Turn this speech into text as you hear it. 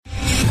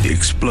The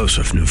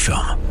explosive new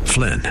film,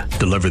 Flynn,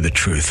 deliver the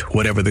truth,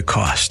 whatever the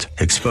cost,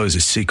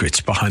 exposes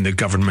secrets behind the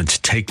government's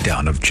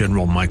takedown of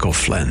General Michael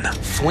Flynn.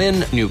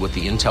 Flynn knew what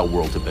the intel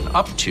world had been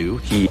up to.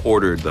 He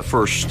ordered the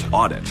first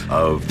audit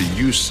of the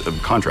use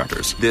of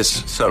contractors.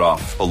 This set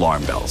off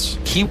alarm bells.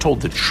 He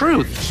told the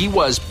truth. He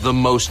was the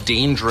most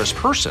dangerous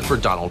person for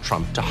Donald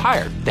Trump to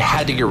hire. They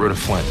had to get rid of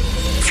Flynn.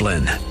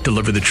 Flynn,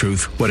 deliver the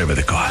truth, whatever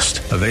the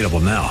cost. Available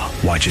now.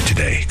 Watch it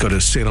today. Go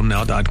to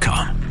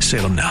salemnow.com.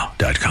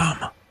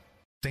 salemnow.com.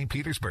 St.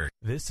 Petersburg.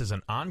 This is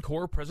an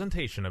encore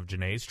presentation of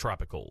Janae's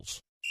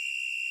Tropicals.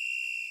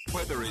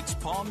 Whether it's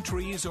palm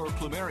trees or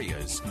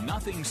plumerias,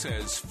 nothing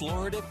says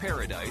Florida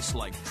paradise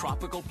like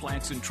tropical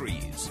plants and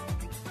trees.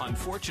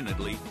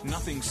 Unfortunately,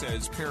 nothing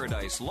says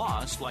paradise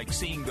lost like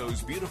seeing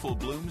those beautiful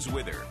blooms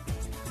wither.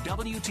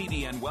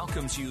 WTVN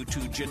welcomes you to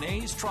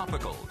Janae's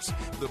Tropicals,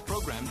 the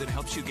program that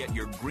helps you get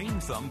your green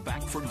thumb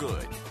back for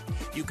good.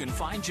 You can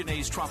find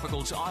Janae's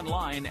Tropicals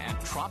online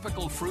at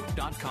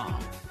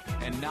tropicalfruit.com.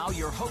 And now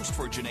your host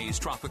for Janae's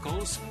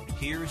Tropicals,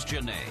 here's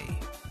Janae.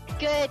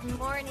 Good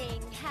morning.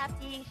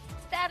 Happy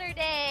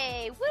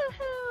Saturday.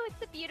 Woohoo!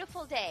 It's a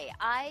beautiful day.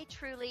 I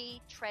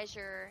truly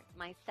treasure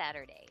my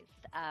Saturdays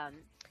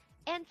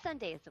and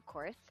Sundays, of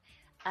course.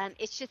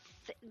 It's just,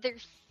 they're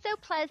so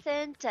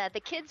pleasant.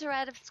 The kids are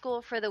out of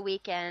school for the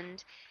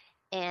weekend,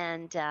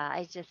 and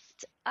I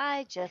just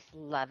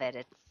love it.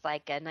 It's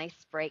like a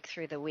nice break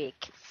through the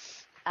week.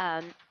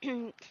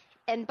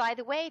 And by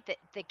the way,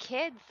 the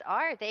kids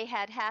they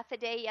had half a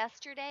day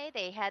yesterday.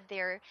 They had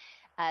their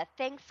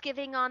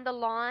Thanksgiving on the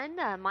lawn.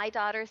 My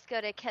daughters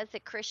go to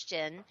Keswick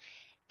Christian,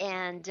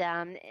 and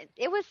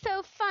it was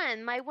so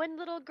fun. My one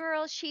little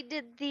girl, she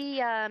did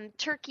the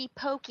turkey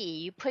pokey.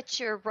 You put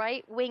your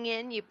right wing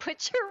in, you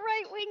put your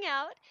right wing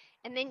out,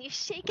 and then you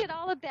shake it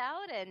all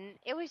about, and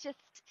it was just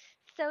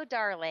so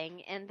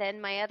darling. And then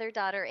my other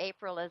daughter,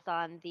 April, is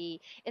on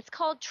it's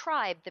called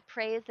Tribe, the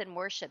praise and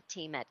worship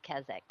team at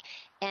Keswick.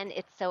 And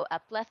it's so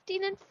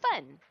uplifting and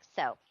fun.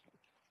 So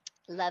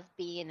love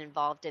being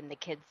involved in the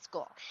kids'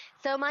 school.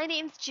 So my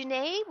name's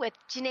Janae with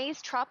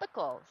Janae's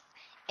Tropicals.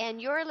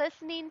 And you're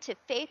listening to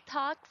Faith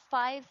Talk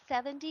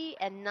 570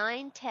 and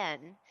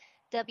 910.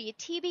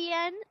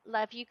 WTBN,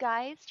 love you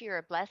guys. You're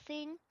a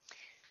blessing.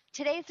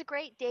 Today's a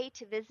great day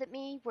to visit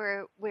me.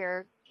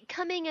 We're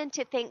coming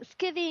into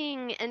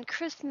Thanksgiving and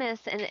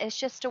Christmas, and it's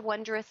just a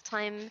wondrous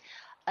time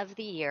of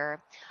the year.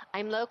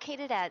 I'm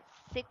located at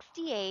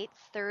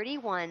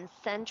 6831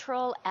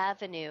 Central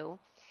Avenue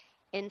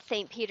in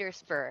St.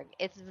 Petersburg.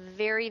 It's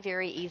very,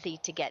 very easy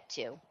to get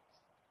to.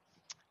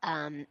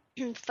 Phone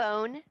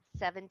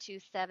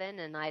 727,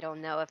 and I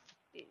don't know if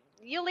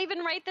you'll even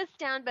write this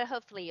down, but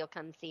hopefully you'll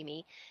come see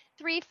me,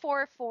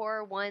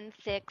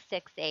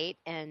 344-1668,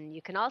 and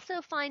you can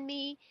also find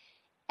me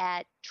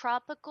at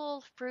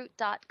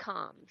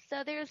tropicalfruit.com.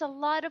 So there's a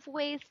lot of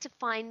ways to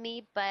find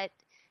me, but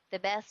the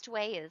best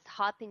way is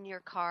hop in your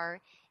car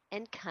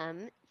and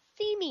come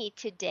see me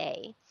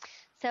today.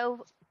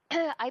 So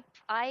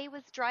I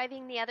was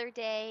driving the other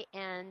day,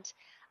 and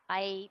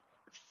I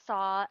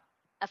saw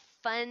a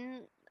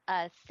fun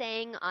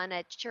saying on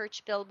a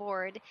church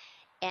billboard,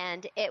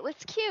 and it was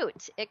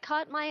cute. It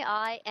caught my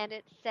eye, and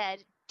it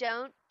said,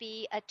 "Don't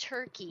be a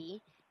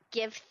turkey,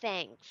 give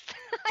thanks."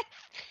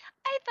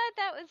 I thought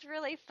that was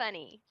really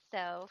funny.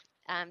 So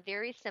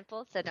very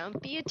simple. So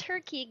don't be a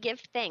turkey, give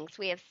thanks.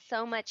 We have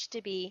so much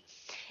to be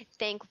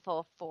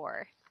thankful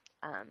for.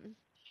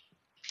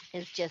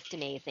 It's just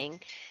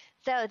amazing.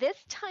 So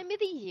this time of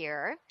the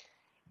year,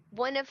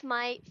 one of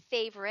my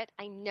favorite,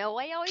 I know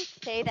I always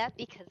say that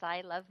because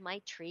I love my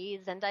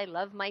trees and I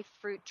love my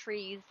fruit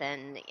trees,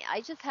 and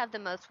I just have the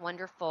most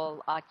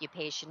wonderful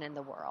occupation in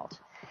the world.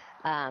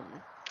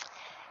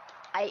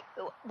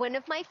 One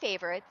of my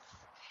favorites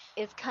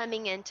is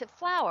coming into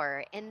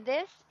flower, and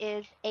this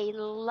is a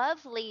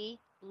lovely,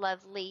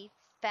 lovely,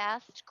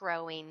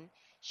 fast-growing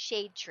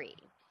shade tree.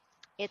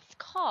 It's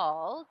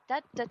called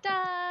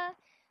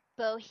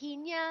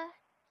Bauhinia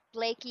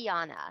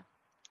blakeiana,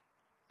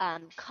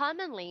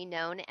 commonly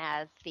known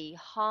as the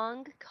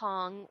Hong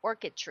Kong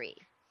orchid tree.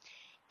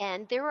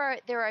 And there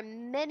are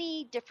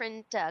many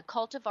different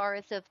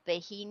cultivars of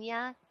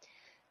Bauhinia,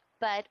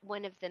 but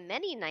one of the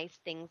many nice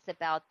things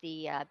about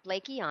the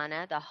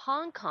blakeiana, the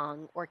Hong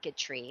Kong orchid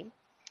tree,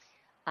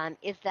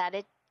 is that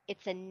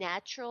it's a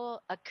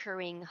natural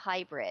occurring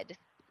hybrid,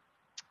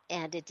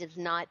 and it does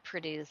not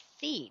produce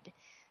seed.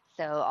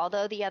 So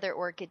although the other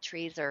orchid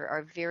trees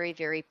are very,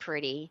 very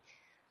pretty,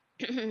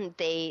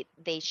 they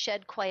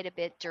shed quite a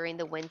bit during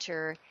the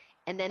winter,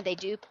 and then they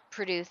do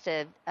produce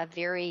a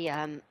very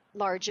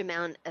large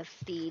amount of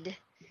seed,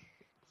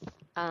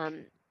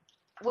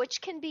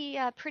 which can be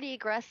pretty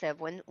aggressive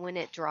when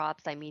it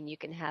drops. I mean, you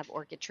can have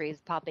orchid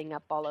trees popping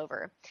up all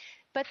over.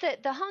 But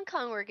the Hong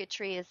Kong orchid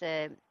tree is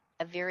a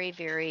very,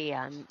 very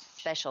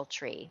special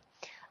tree.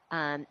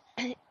 And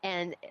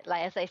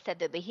as I said,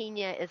 the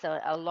Bauhinia is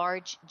a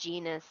large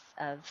genus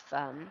of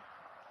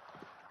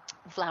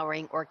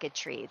flowering orchid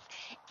trees.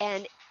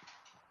 And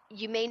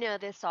you may know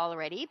this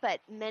already, but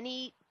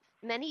many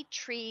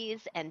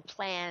trees and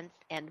plants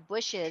and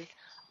bushes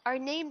are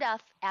named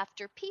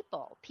after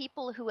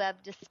people who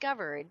have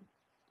discovered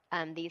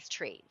these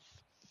trees.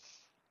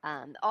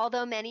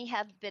 Although many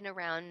have been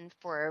around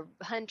for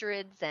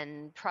hundreds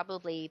and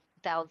probably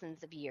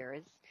thousands of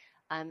years,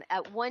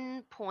 at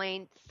one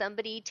point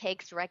somebody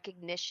takes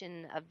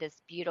recognition of this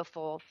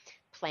beautiful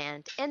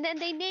plant and then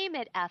they name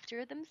it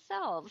after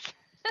themselves.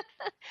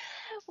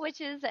 Which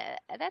is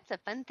that's a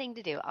fun thing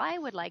to do. I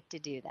would like to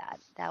do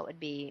that. That would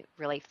be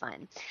really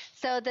fun.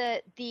 So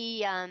the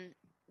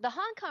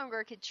Hong Kong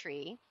orchid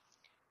tree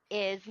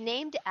is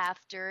named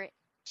after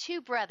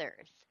two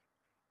brothers,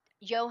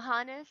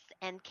 Johannes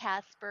and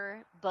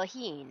Caspar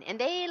Bohin, and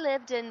they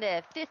lived in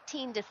the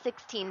 15 to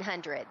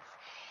 1600s,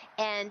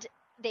 and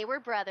they were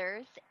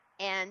brothers.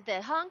 And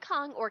the Hong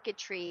Kong orchid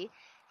tree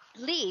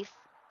leaf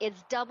is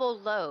double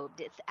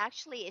lobed. It's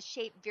actually is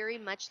shaped very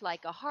much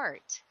like a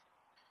heart.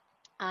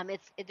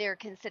 They're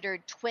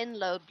considered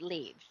twin-lobed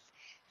leaves.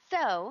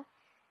 So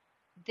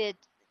the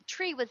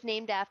tree was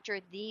named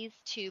after these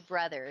two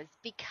brothers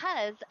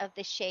because of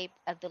the shape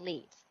of the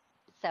leaves.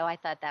 So I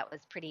thought that was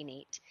pretty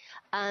neat.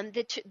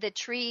 The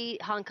tree,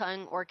 Hong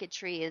Kong orchid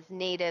tree, is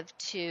native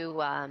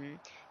to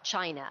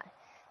China.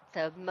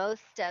 So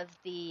most of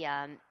the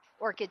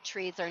orchid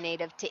trees are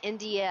native to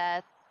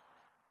India,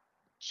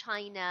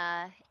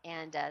 China,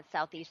 and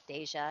Southeast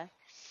Asia.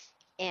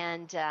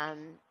 And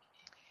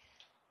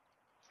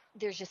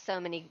there's just so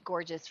many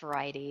gorgeous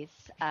varieties.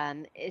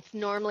 It's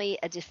normally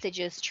a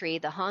deciduous tree.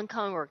 The Hong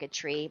Kong orchid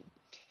tree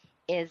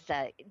is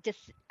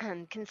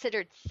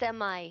considered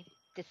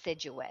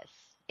semi-deciduous.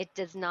 It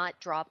does not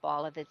drop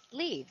all of its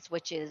leaves,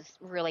 which is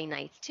really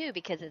nice too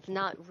because it's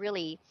not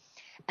really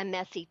a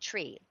messy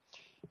tree.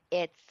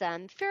 It's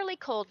fairly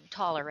cold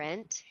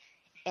tolerant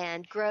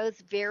and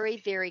grows very,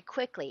 very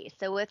quickly.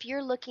 So if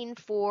you're looking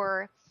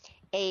for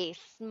a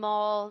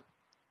small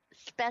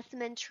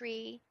specimen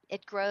tree,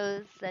 it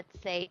grows,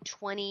 let's say,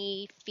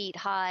 20 feet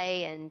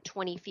high and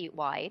 20 feet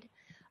wide.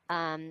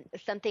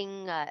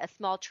 A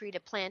small tree to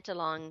plant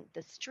along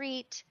the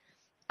street,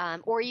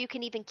 or you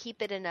can even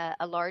keep it in a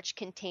large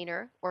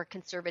container or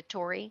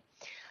conservatory.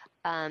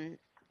 So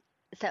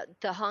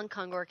the Hong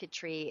Kong orchid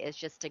tree is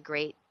just a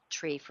great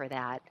tree for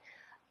that.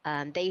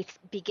 They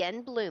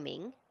begin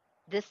blooming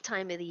this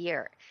time of the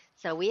year.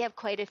 So we have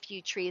quite a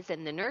few trees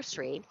in the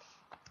nursery.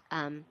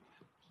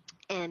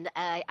 And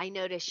I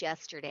noticed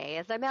yesterday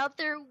as I'm out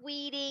there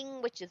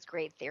weeding, which is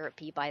great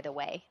therapy, by the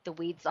way. The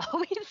weeds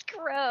always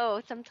grow,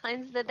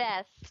 sometimes the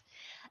best.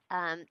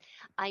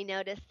 I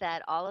noticed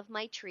that all of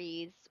my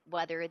trees,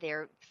 whether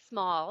they're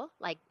small,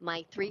 like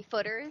my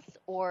 3-footers,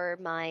 or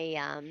my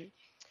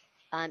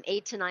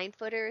 8 to 9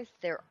 footers,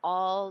 they're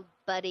all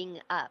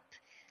budding up.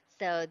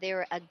 So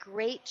they're a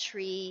great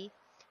tree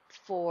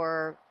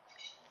for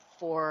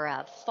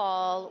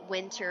fall,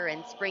 winter,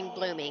 and spring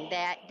blooming.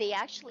 They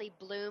actually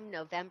bloom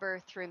November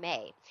through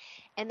May.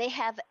 And they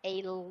have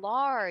a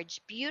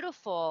large,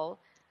 beautiful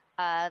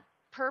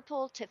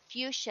purple to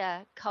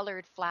fuchsia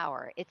colored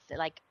flower. It's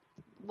like,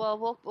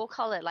 well, we'll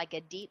call it like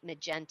a deep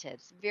magenta.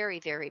 It's very,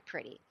 very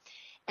pretty.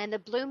 And the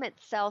bloom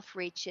itself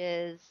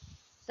reaches,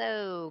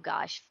 4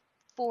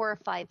 or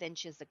 5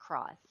 inches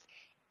across.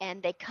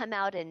 And they come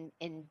out in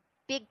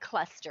big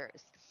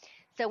clusters.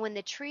 So when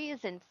the tree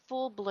is in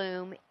full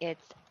bloom,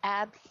 it's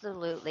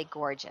absolutely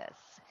gorgeous.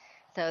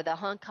 So the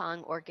Hong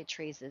Kong orchid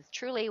trees is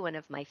truly one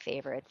of my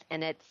favorites,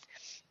 and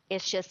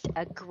it's just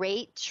a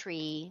great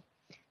tree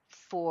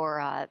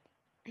for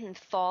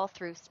fall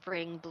through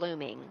spring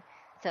blooming.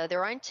 So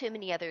there aren't too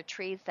many other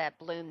trees that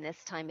bloom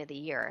this time of the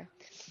year.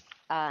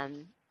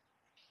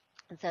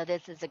 So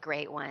this is a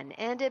great one,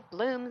 and it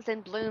blooms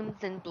and blooms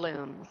and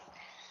blooms.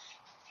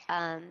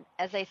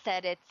 As I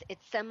said,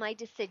 it's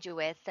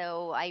semi-deciduous,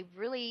 so I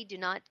really do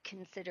not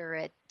consider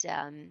it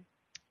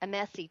a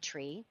messy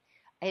tree.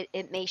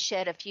 It may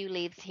shed a few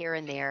leaves here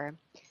and there,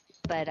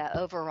 but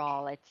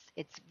overall,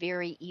 it's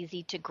very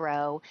easy to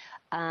grow.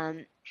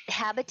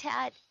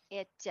 Habitat,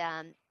 it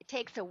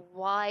takes a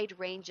wide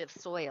range of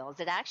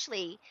soils. It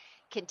actually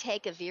can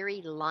take a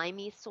very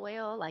limey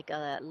soil, like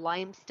a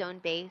limestone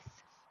base.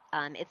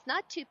 It's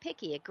not too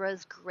picky. It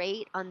grows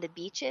great on the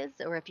beaches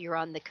or if you're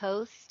on the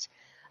coast.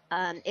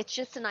 It's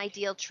just an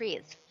ideal tree.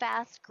 It's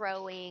fast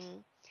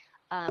growing.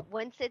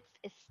 Once it's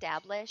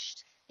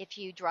established, if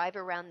you drive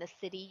around the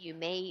city, you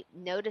may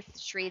notice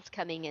trees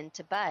coming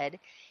into bud,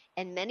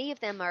 and many of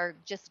them are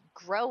just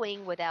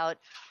growing without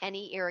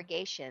any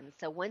irrigation.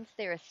 So once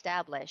they're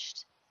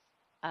established,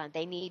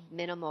 they need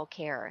minimal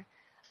care.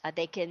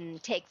 They can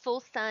take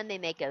full sun. They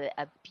make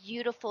a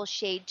beautiful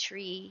shade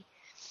tree.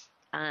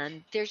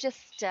 They're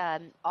just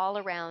all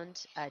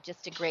around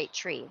just a great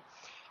tree.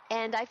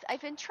 And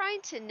I've been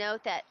trying to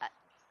note that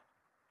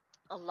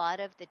a lot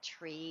of the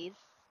trees,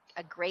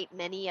 a great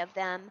many of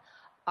them,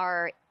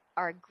 are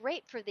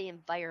great for the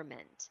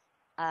environment.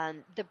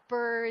 The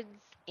birds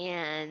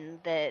and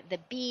the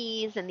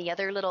bees and the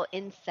other little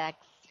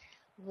insects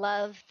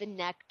love the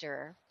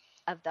nectar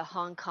of the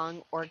Hong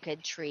Kong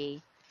orchid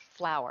tree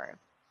flower.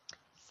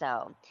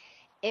 So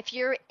if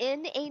you're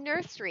in a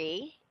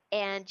nursery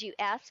and you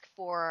ask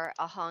for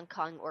a Hong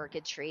Kong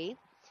orchid tree,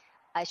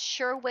 a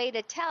sure way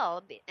to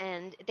tell,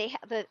 and they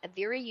have a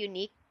very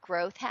unique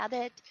growth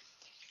habit.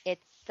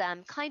 It's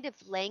kind of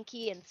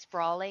lanky and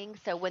sprawling,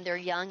 so when they're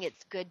young,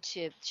 it's good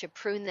to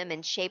prune them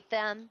and shape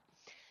them.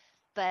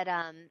 But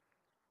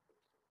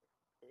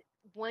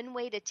one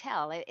way to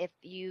tell, if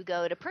you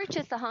go to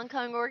purchase a Hong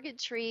Kong orchid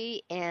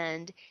tree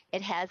and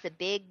it has a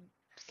big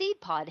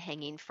seed pod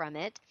hanging from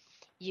it,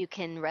 you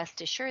can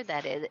rest assured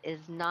that it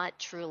is not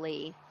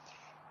truly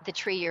the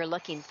tree you're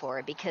looking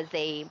for, because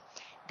they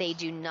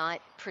do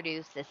not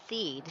produce a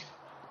seed,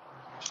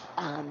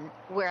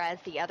 whereas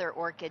the other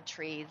orchid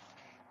trees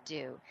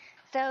do.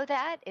 So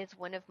that is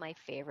one of my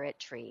favorite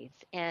trees.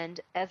 And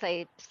as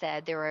I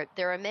said, there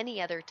are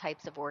many other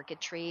types of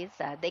orchid trees.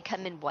 They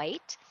come in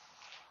white.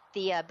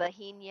 The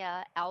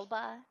Bauhinia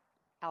alba,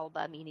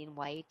 alba meaning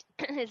white,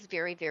 is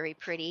very, very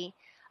pretty.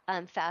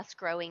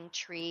 Fast-growing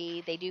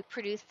tree. They do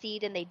produce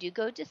seed and they do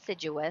go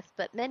deciduous,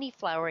 but many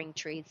flowering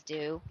trees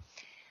do.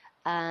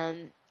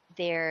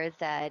 There's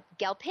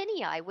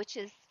Galpinii, which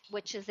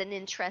is an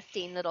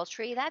interesting little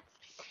tree. That's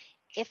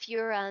if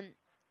you're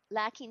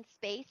lacking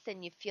space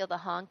and you feel the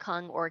Hong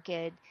Kong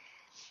orchid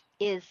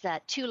is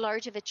too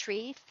large of a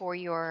tree for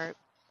your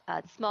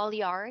small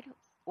yard,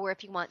 or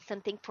if you want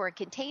something for a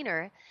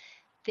container,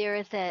 there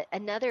is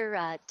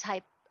another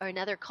type or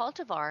another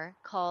cultivar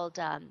called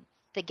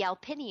the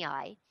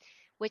Galpinii,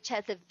 which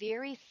has a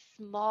very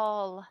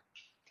small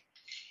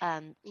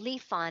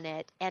leaf on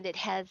it, and it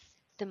has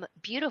the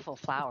beautiful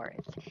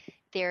flowers.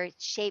 They're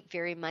shaped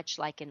very much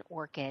like an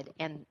orchid,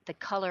 and the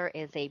color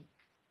is a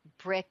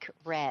brick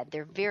red.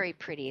 They're very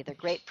pretty. They're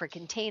great for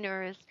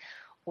containers,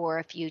 or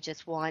if you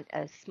just want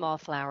a small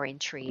flowering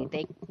tree.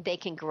 They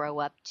can grow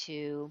up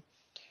to,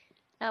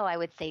 I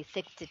would say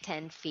 6 to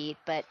 10 feet,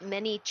 but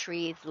many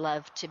trees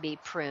love to be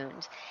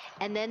pruned.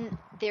 And then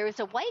there's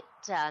a white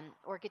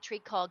orchid tree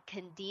called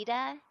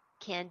Candida.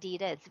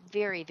 It's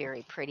very,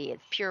 very pretty.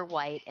 It's pure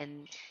white,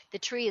 and the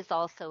tree is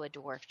also a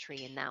dwarf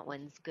tree, and that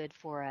one's good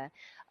for a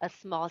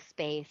small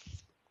space,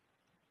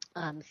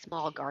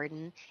 small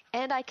garden.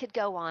 And I could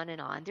go on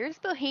and on. There's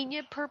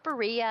Bauhinia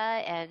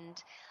purpurea,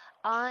 and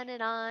on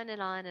and on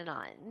and on and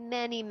on.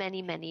 Many,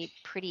 many, many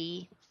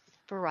pretty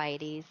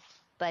varieties.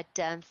 But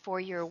for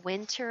your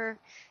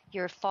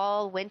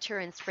fall, winter,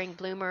 and spring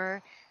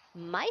bloomer,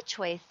 my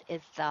choice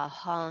is the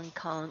Hong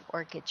Kong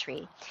orchid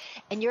tree.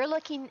 And you're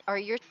looking, or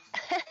you're,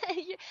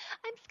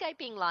 I'm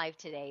Skyping live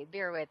today.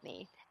 Bear with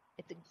me.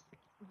 It's a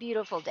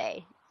beautiful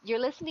day. You're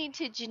listening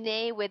to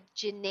Janae with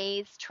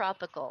Janae's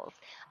Tropicals.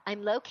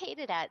 I'm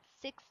located at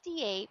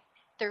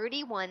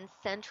 6831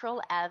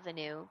 Central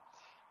Avenue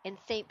in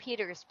St.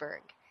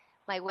 Petersburg.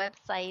 My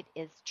website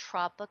is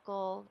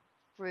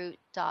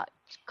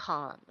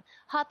tropicalfruit.com.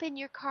 Hop in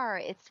your car.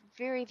 It's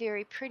very,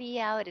 very pretty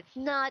out. It's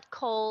not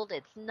cold.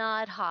 It's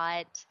not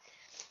hot.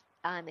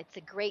 It's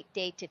a great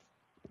day to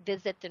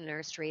visit the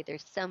nursery.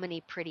 There's so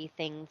many pretty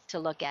things to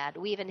look at.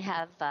 We even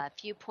have a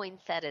few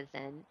poinsettias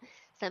in.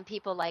 Some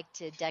people like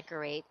to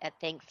decorate at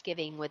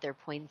Thanksgiving with their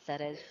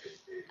poinsettias.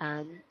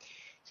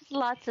 Just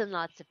lots and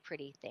lots of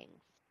pretty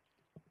things.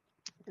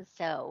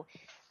 So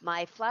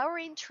my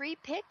flowering tree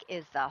pick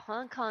is the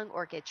Hong Kong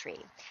orchid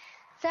tree.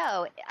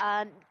 So,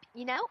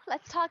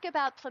 let's talk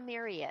about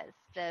plumerias.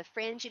 The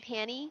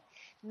frangipani,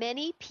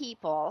 many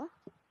people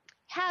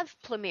have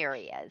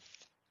plumerias.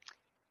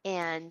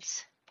 And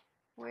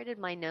where did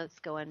my notes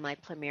go on my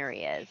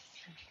plumerias?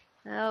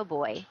 Oh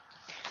boy.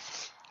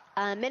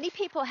 Many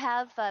people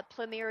have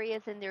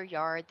plumerias in their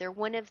yard. They're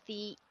one of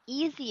the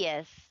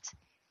easiest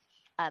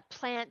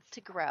plants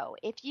to grow.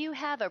 If you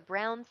have a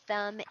brown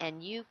thumb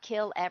and you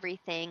kill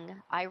everything,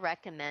 I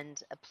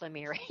recommend a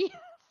plumeria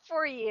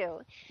for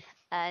you.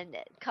 And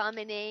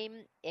common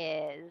name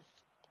is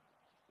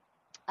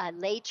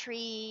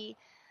laytree,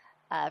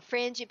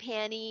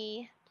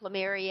 frangipani,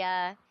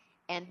 plumeria,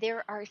 and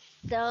there are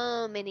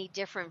so many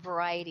different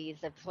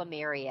varieties of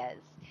plumerias.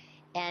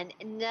 And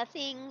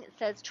nothing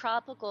says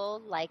tropical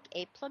like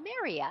a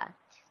plumeria.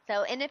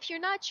 So, and if you're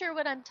not sure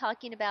what I'm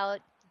talking about,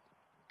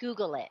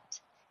 Google it,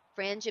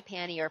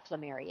 frangipani or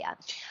plumeria.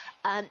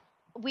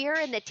 We're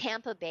in the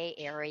Tampa Bay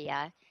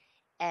area,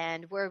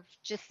 and we're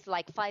just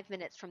like 5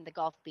 minutes from the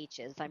Gulf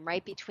beaches. I'm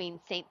right between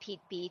St.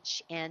 Pete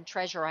Beach and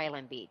Treasure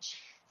Island Beach.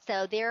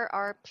 So there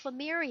are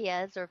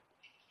plumerias or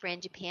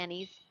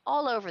frangipanis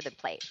all over the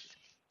place.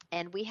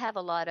 And we have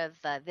a lot of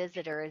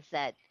visitors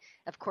that,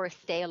 of course,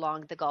 stay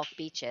along the Gulf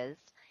beaches.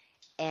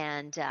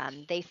 And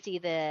they see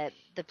the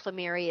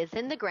plumerias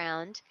in the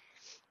ground,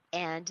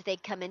 and they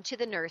come into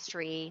the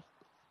nursery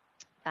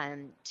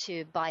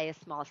to buy a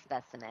small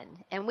specimen.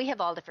 And we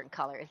have all different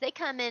colors. They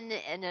come in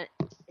an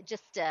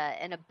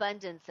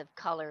abundance of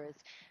colors,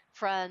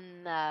 from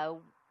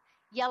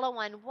yellow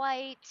on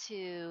white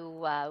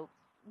to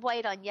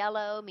white on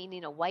yellow,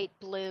 meaning a white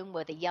bloom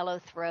with a yellow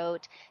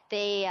throat.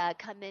 They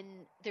come in,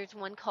 there's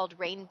one called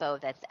Rainbow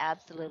that's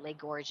absolutely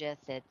gorgeous.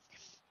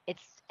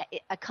 It's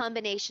a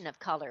combination of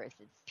colors.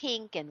 It's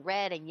pink and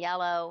red and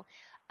yellow.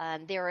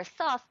 There are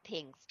soft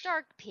pinks,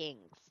 dark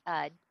pinks,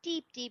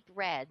 deep, deep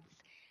reds.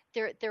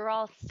 They're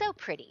all so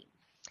pretty.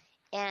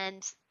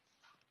 And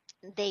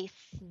They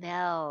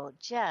smell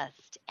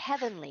just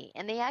heavenly,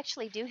 and they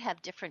actually do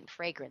have different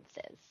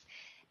fragrances.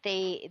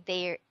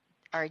 They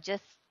are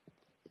just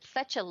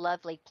such a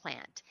lovely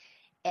plant,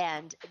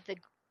 and the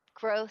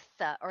growth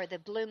or the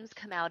blooms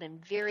come out in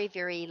very,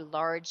 very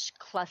large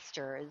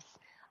clusters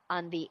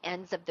on the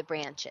ends of the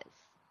branches.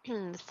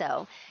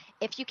 So,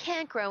 if you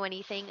can't grow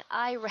anything,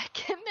 I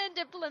recommend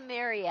a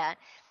plumeria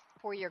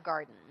for your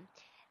garden.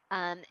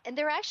 And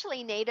they're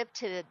actually native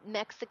to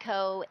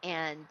Mexico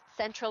and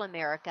Central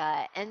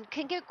America and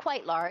can get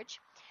quite large.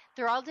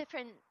 They're all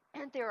different.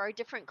 There are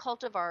different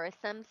cultivars.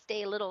 Some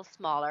stay a little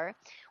smaller.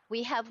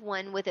 We have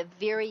one with a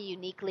very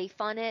unique leaf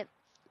on it.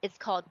 It's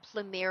called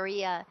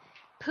Plumeria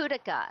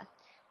pudica,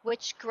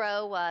 which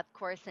grow, of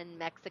course, in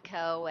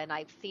Mexico, and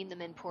I've seen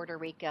them in Puerto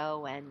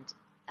Rico. And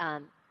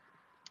um,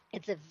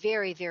 it's a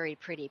very, very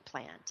pretty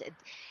plant.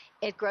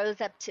 It grows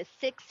up to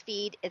 6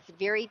 feet. It's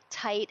very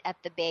tight at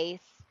the base.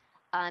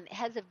 It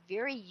has a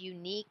very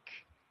unique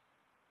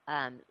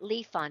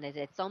leaf on it.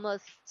 It's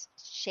almost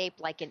shaped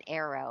like an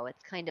arrow.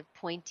 It's kind of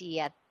pointy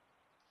at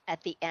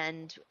the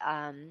end.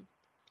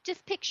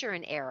 Just picture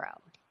an arrow.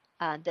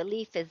 The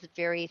leaf is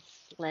very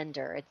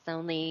slender. It's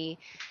only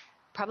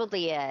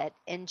probably an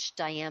inch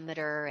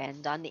diameter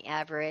and on the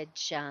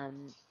average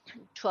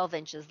 12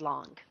 inches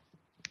long.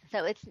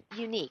 So it's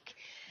unique.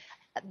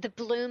 The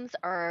blooms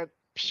are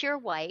pure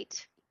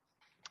white.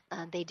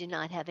 They do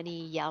not have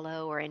any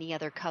yellow or any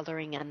other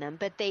coloring on them,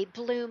 but they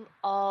bloom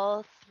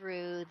all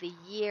through the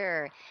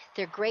year.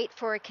 They're great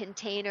for a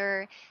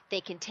container.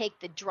 They can take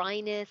the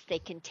dryness, they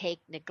can take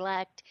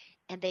neglect,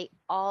 and they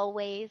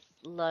always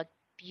look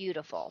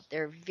beautiful.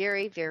 They're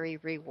very, very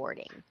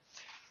rewarding.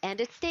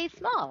 And it stays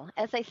small.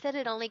 As I said,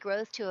 it only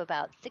grows to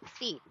about 6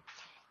 feet.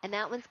 And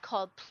that one's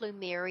called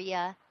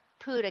Plumeria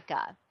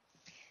pudica.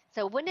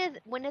 So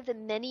one of the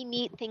many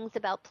neat things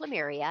about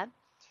Plumeria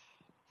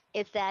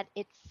is that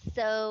it's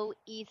so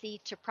easy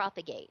to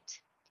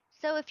propagate.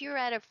 So if you're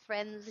at a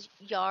friend's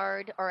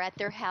yard or at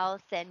their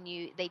house and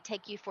they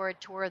take you for a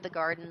tour of the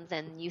gardens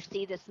and you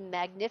see this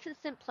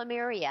magnificent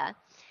plumeria,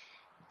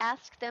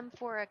 ask them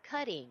for a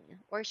cutting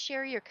or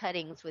share your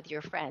cuttings with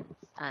your friends.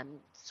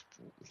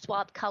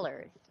 Swap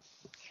colors.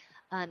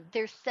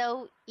 They're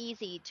so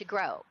easy to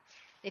grow.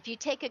 If you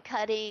take a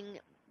cutting,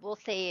 we'll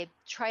say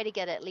try to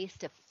get at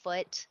least a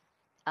foot.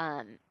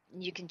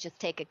 You can just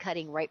take a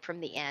cutting right from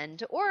the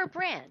end or a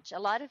branch. A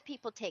lot of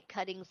people take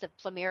cuttings of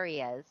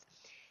plumerias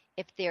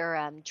if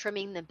they're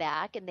trimming them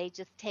back, and they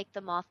just take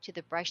them off to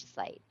the brush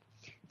site.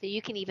 So you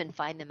can even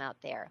find them out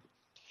there.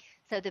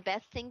 So the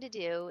best thing to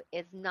do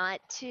is not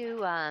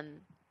to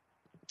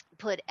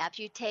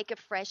after you take a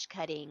fresh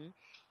cutting,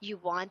 you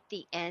want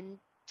the end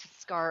to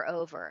scar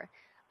over.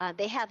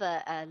 They have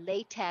a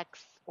latex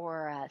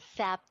or a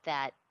sap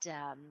that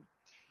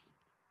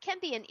can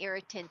be an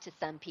irritant to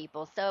some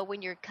people. So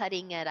when you're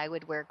cutting it, I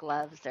would wear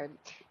gloves or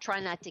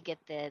try not to get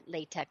the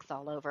latex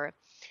all over.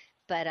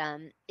 But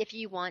if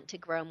you want to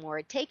grow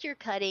more, take your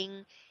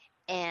cutting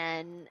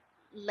and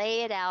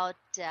lay it out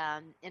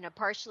in a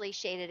partially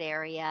shaded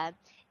area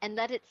and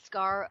let it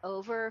scar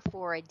over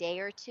for a day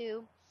or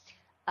two.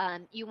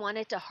 You want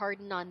it to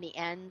harden on the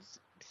ends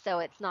so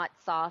it's not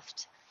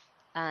soft.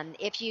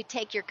 If you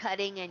take your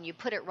cutting and you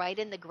put it right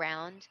in the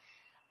ground,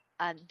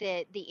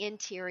 the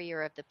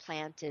interior of the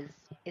plant is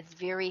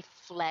very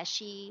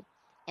fleshy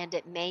and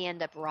it may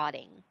end up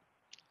rotting.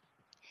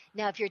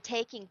 Now, if you're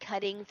taking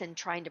cuttings and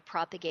trying to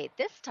propagate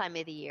this time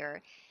of the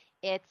year,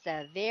 it's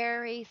a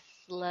very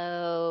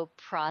slow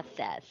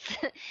process.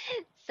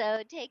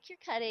 So take your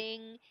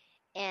cutting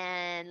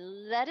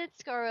and let it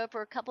scar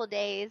over a couple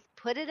days,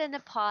 put it in a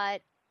pot,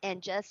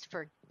 and just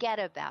forget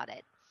about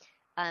it.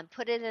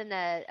 Put it in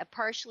a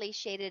partially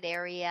shaded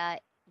area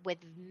with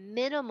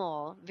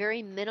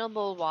very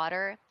minimal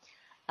water.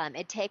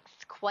 It takes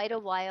quite a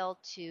while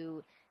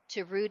to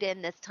root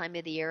in this time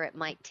of the year. It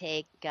might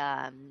take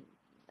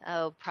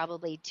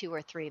probably 2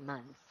 or 3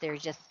 months. They're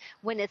just,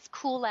 when it's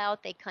cool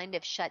out, they kind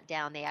of shut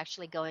down. They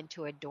actually go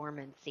into a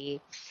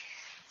dormancy.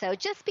 So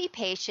just be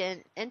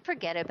patient and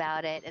forget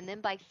about it. And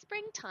then by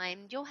springtime,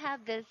 you'll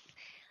have this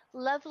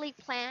lovely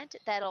plant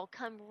that'll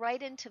come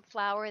right into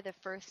flower the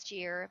first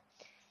year.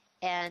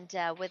 And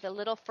with a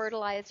little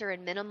fertilizer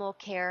and minimal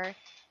care,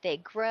 they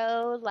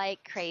grow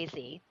like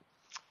crazy.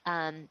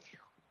 A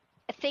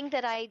thing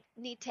that I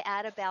need to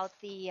add about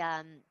the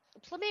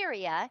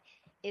plumeria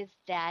is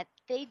that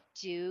they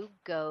do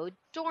go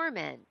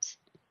dormant.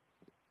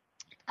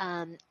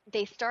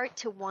 They start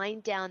to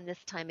wind down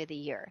this time of the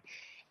year.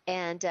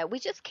 And we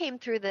just came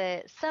through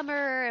the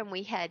summer and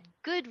we had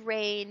good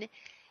rain.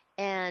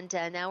 And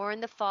now we're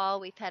in the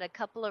fall. We've had a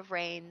couple of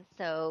rains.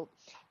 So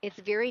it's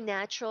very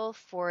natural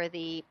for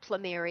the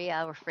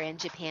plumeria or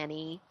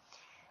frangipani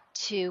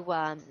to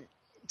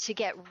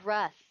get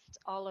rust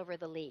all over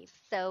the leaf.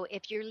 So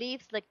if your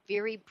leaves look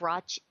very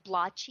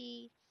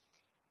blotchy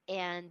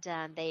and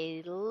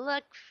they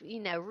look,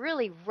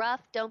 really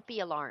rough, don't be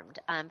alarmed.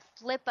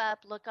 Flip up,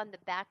 look on the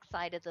back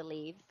side of the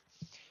leaves,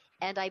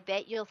 and I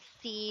bet you'll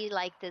see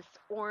like this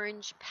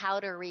orange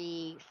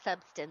powdery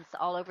substance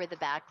all over the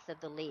backs of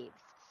the leaves.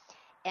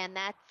 And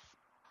that's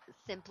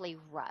simply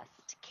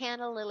rust.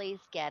 Canna lilies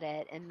get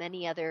it, and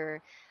many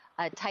other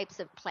types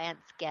of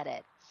plants get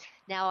it.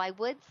 Now, I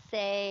would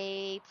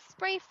say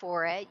spray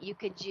for it. You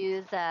could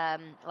use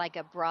like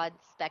a broad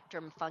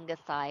spectrum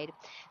fungicide.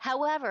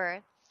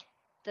 However,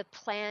 the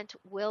plant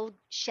will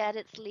shed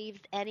its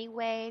leaves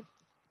anyway,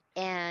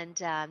 and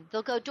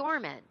they'll go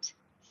dormant.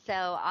 So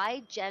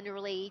I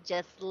generally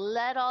just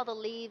let all the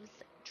leaves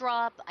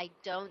drop. I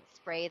don't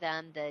spray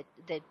them.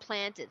 The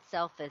plant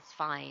itself is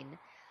fine.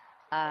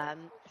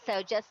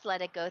 So just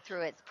let it go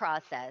through its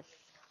process,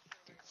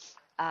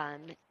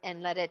 and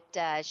let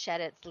it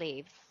shed its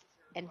leaves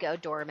and go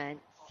dormant.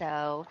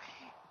 So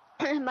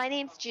my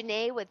name's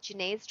Janae with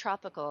Janae's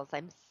Tropicals.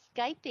 I'm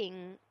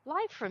Skyping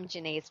live from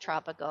Janae's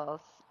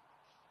Tropicals.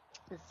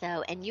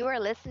 So, and you are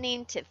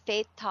listening to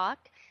Faith Talk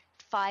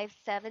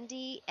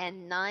 570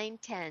 and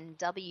 910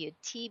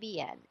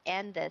 WTBN.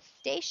 And the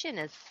station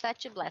is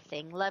such a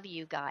blessing. Love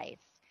you guys.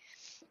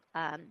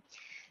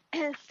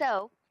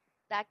 So,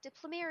 back to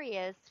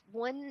plumerias.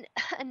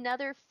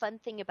 Another fun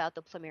thing about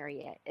the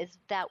plumeria is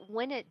that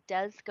when it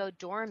does go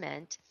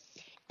dormant,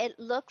 it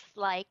looks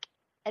like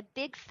a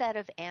big set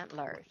of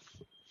antlers.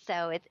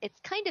 So it's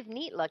kind of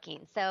neat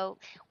looking. So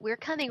we're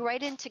coming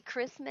right into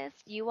Christmas.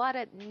 You ought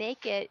to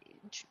make it,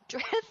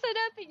 dress it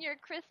up in your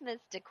Christmas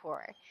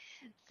decor.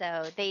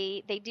 So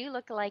they do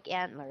look like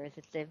antlers.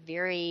 It's a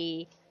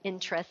very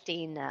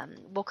interesting,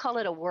 we'll call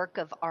it a work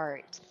of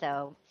art.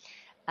 So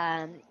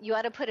you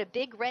ought to put a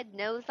big red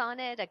nose on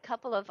it, a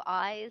couple of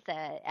eyes,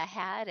 a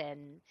hat,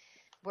 and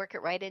work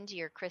it right into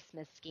your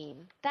Christmas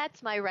scheme.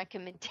 That's my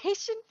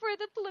recommendation for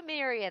the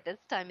plumeria this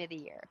time of the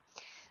year.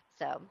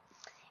 So,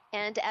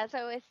 and as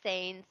I was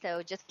saying,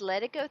 so just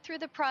let it go through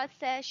the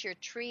process. Your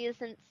tree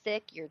isn't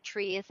sick. Your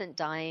tree isn't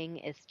dying.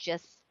 It's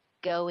just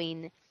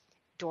going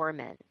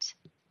dormant.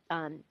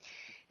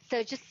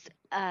 So just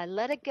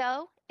let it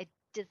go. It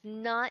does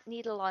not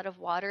need a lot of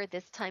water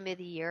this time of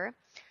the year.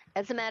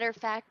 As a matter of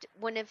fact,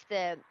 one of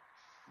the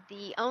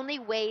only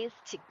ways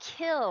to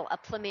kill a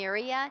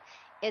plumeria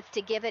is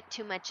to give it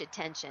too much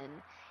attention,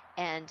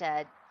 and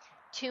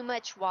too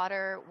much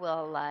water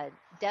will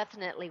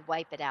definitely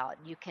wipe it out.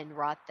 You can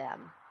rot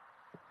them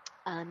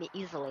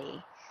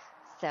easily.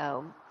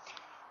 So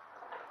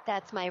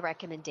that's my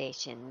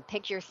recommendation.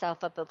 Pick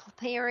yourself up a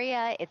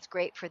plumeria. It's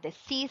great for the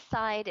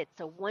seaside. It's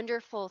a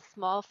wonderful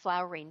small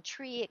flowering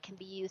tree. It can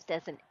be used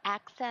as an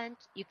accent.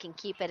 You can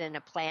keep it in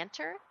a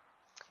planter.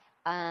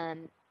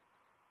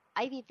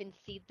 I've even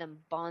seen them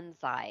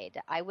bonsai'd.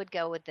 I would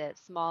go with the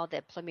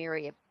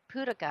Plumeria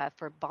pudica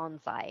for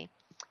bonsai.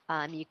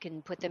 You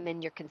can put them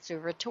in your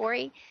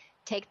conservatory,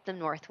 take them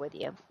north with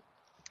you.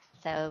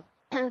 So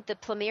the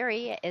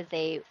plumeria is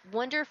a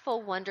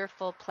wonderful,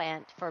 wonderful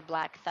plant for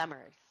black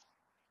summers.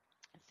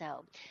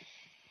 So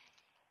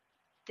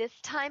this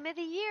time of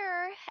the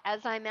year,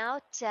 as I'm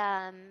out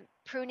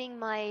pruning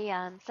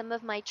my some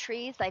of my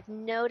trees, I've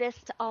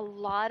noticed a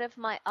lot of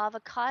my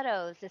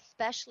avocados,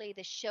 especially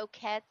the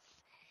choquettes,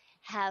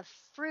 have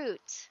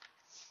fruit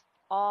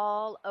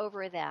all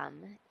over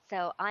them.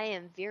 So I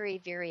am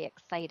very, very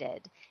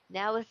excited.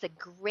 Now is a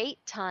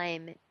great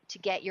time to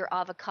get your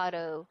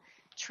avocado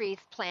trees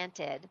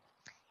planted,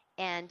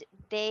 and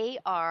they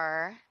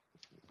are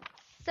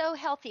so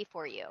healthy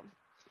for you.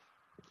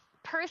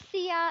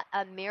 Persea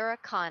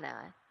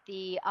americana,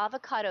 the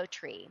avocado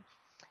tree,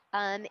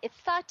 it's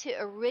thought to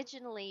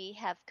originally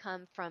have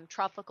come from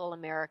tropical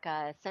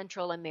America,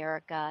 Central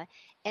America,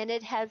 and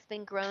it has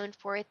been grown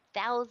for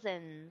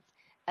thousands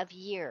of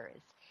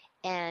years,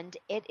 and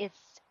it is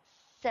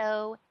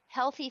so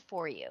healthy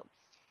for you.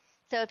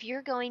 So if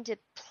you're going to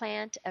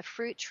plant a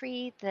fruit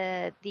tree,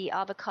 the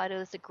avocado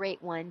is a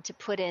great one to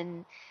put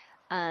in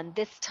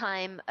this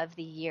time of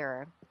the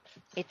year.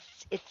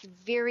 It's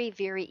very,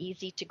 very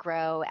easy to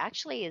grow,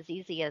 actually as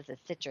easy as a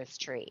citrus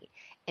tree.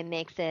 It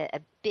makes it a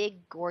big,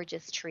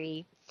 gorgeous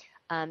tree.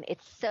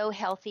 It's so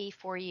healthy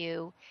for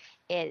you.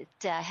 It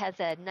has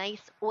a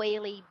nice,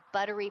 oily,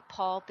 buttery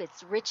pulp.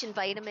 It's rich in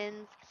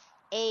vitamins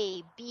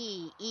A,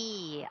 B,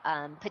 E,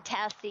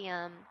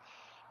 potassium.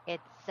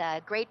 It's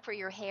great for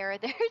your hair.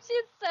 There's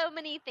just so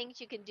many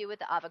things you can do with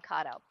the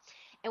avocado.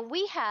 And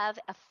we have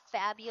a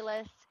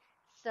fabulous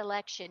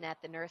selection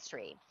at the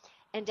nursery.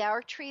 And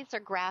our trees are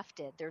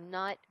grafted. They're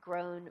not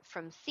grown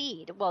from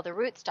seed. Well, the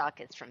rootstock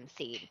is from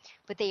seed,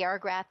 but they are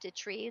grafted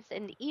trees.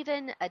 And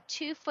even a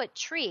 2-foot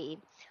tree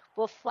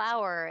will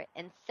flower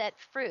and set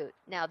fruit.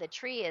 Now, the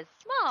tree is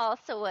small,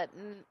 so it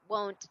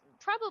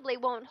probably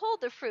won't hold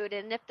the fruit.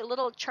 And if the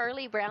little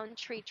Charlie Brown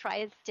tree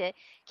tries to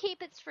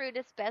keep its fruit,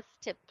 it's best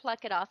to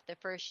pluck it off the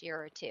first year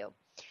or two.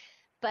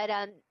 But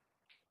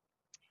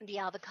the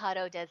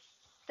avocado does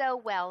so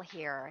well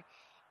here.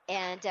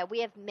 And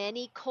we have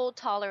many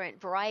cold-tolerant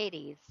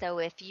varieties. So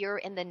if you're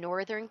in the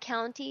northern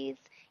counties,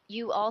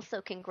 you also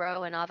can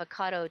grow an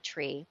avocado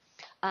tree.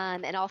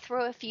 And I'll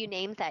throw a few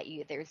names at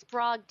you. There's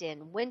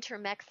Brogdon, Winter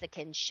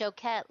Mexican,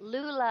 Choquette,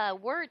 Lula,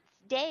 Wirtz,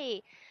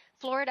 Day,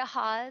 Florida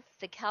Haas,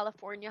 the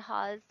California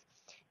Haas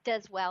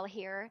does well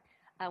here.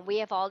 We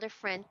have all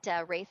different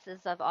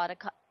races of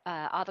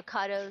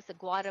avocados, a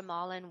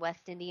Guatemalan,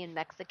 West Indian,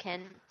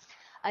 Mexican.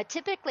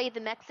 Typically,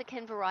 the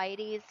Mexican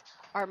varieties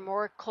are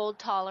more cold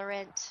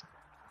tolerant,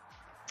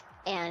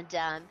 and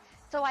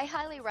so I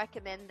highly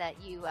recommend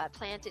that you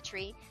plant a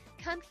tree.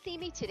 Come see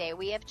me today.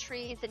 We have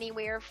trees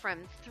anywhere from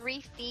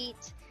 3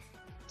 feet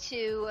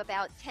to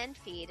about 10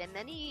 feet, and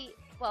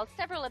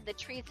several of the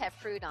trees have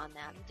fruit on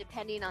them,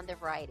 depending on the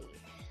variety.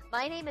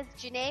 My name is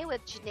Janae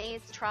with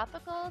Janae's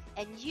Tropicals,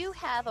 and you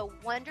have a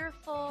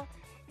wonderful,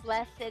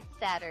 blessed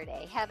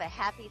Saturday. Have a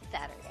happy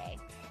Saturday.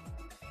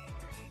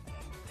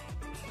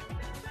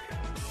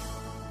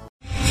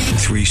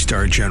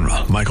 3-star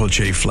General Michael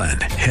J.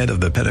 Flynn, head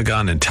of the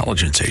Pentagon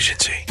Intelligence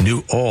Agency,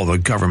 knew all the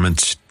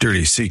government's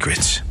dirty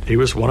secrets. He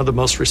was one of the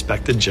most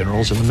respected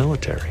generals in the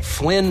military.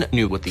 Flynn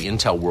knew what the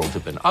intel world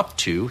had been up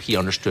to. He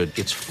understood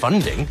its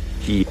funding.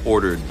 He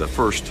ordered the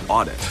first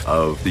audit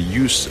of the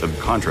use of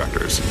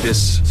contractors.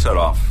 This set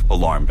off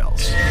alarm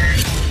bells.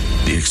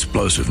 The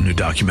explosive new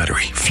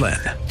documentary, Flynn,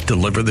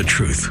 Deliver the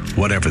Truth,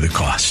 Whatever the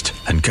Cost,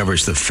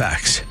 uncovers the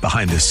facts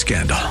behind this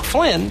scandal.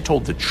 Flynn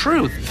told the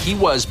truth. He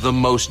was the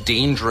most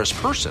dangerous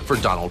person for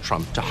Donald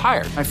Trump to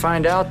hire. I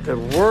find out the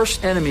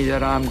worst enemy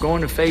that I'm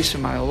going to face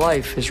in my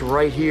life is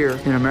right here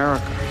in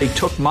America. They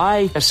took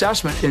my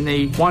assessment and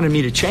they wanted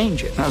me to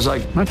change it. And I was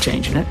like, I'm not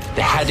changing it.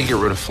 They had to get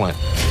rid of Flynn.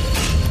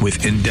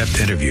 With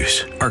in-depth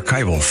interviews,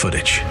 archival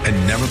footage, and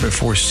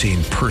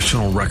never-before-seen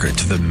personal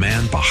records of the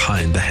man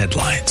behind the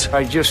headlines.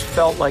 I just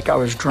felt like I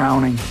was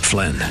drowning.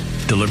 Flynn,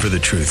 Deliver the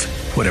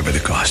Truth, Whatever the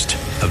Cost.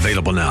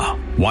 Available now.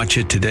 Watch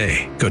it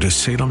today. Go to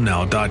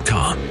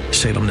salemnow.com.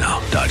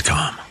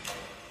 salemnow.com.